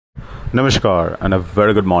Namaskar and a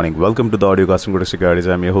very good morning. Welcome to the audio cast from Kotak Securities.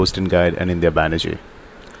 I'm your host and guide Anindya Banerjee.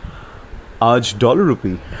 आज dollar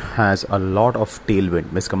rupee has a lot of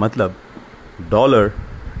tailwind. इसका मतलब dollar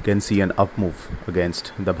can see an up move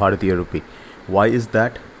against the Bharatiya rupee. Why is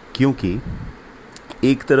that? क्योंकि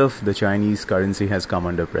एक तरफ the Chinese currency has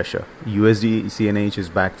come under pressure. USD/CNH is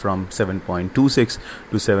back from 7.26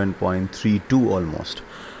 to 7.32 almost.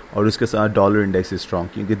 और उसके साथ dollar index is strong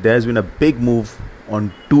क्योंकि there has been a big move on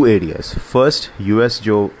to areas. First US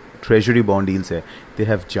जो treasury bond deals है they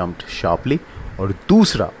have jumped sharply, और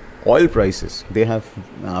दूसरा oil prices they have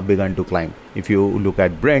begun to climb. If you look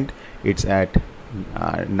at Brent, it's at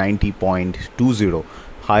 90.20,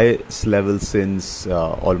 highest level since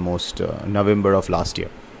almost November of last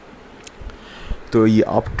year. So ये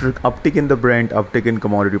uptick in the Brent, uptick in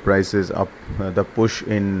commodity prices, the push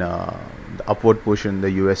in the upward push in the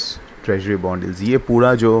US Treasury bond deals, ये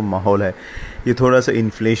पूरा जो माहौल है ये थोड़ा सा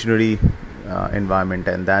inflationary environment,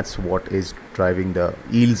 and that's what is driving the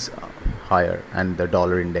yields higher and the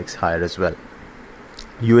dollar index higher as well.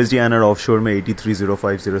 USD/INR offshore में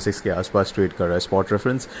 83.0506 के आसपास ट्रेड कर रहा है. Spot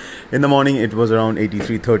reference in the morning it was around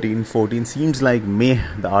 83.13-14. seems like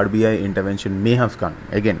the RBI intervention may have come.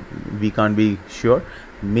 Again, we can't be sure.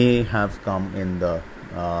 May have come in the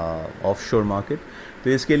offshore market. तो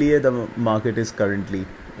इसके लिए the market is currently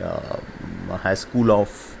has cool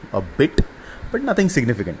off a bit, but nothing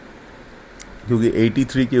significant. क्योंकि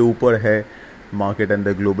 83 के ऊपर है market and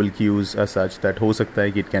the global cues are such that हो सकता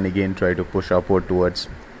है कि it can again try to push upward towards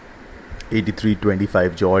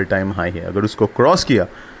 83.25 जो all time high है. अगर उसको क्रॉस किया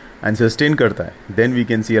and sustain करता है then we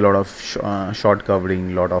can see a lot of short covering,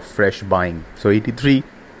 lot of fresh buying. So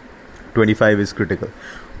 83.25 is critical.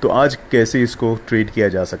 तो आज कैसे इसको ट्रेड किया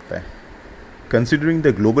जा सकता है considering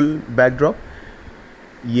the global backdrop?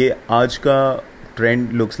 ये आज का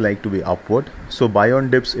trend looks like to be upward, so buy on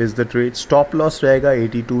dips is the trade. Stop loss रहेगा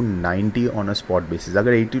 82.90 on a spot basis.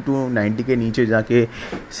 अगर 82.90 के नीचे जाके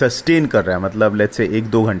sustain कर रहा है, मतलब let's say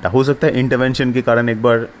 1-2 घंटा, हो सकता है intervention के कारण एक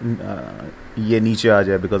बार ये नीचे आ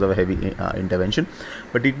जाए because of a heavy intervention,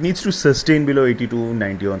 but it needs to sustain below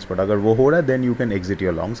 82.90 on spot. अगर वो हो रहा है then you can exit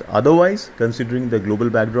your longs. Otherwise, considering the global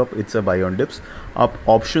backdrop, it's a buy on dips. आप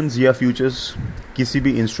options या futures किसी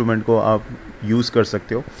भी instrument को आप यूज़ कर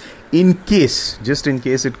सकते हो. In case, just in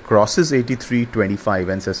case it crosses 83.25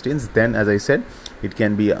 and sustains, then as I said, it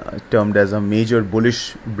can be termed as a major bullish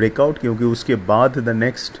breakout, क्योंकि उसके बाद the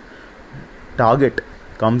next target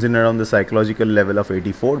comes in around the psychological level of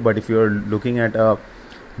 84. But if you're looking at a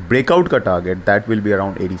breakout का target, that will be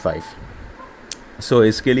around 85. So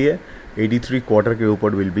इसके लिए 83 quarter के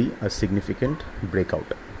ऊपर will be a significant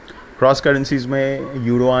breakout. Cross currencies में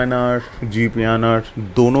Euro/INR, GBP/INR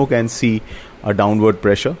दोनों can see a downward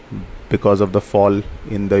pressure because of the fall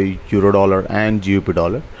in the Euro/Dollar and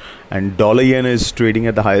GBP/Dollar, and Dollar/Yen is trading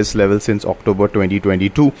at the highest level since October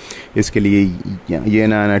 2022. इसके लिए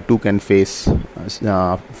Yen/INR 2 can face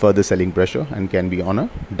further selling pressure and can be on a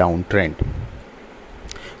downtrend.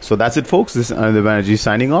 So that's it, folks. This is Anindya Banerjee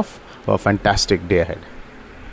signing off. A fantastic day ahead.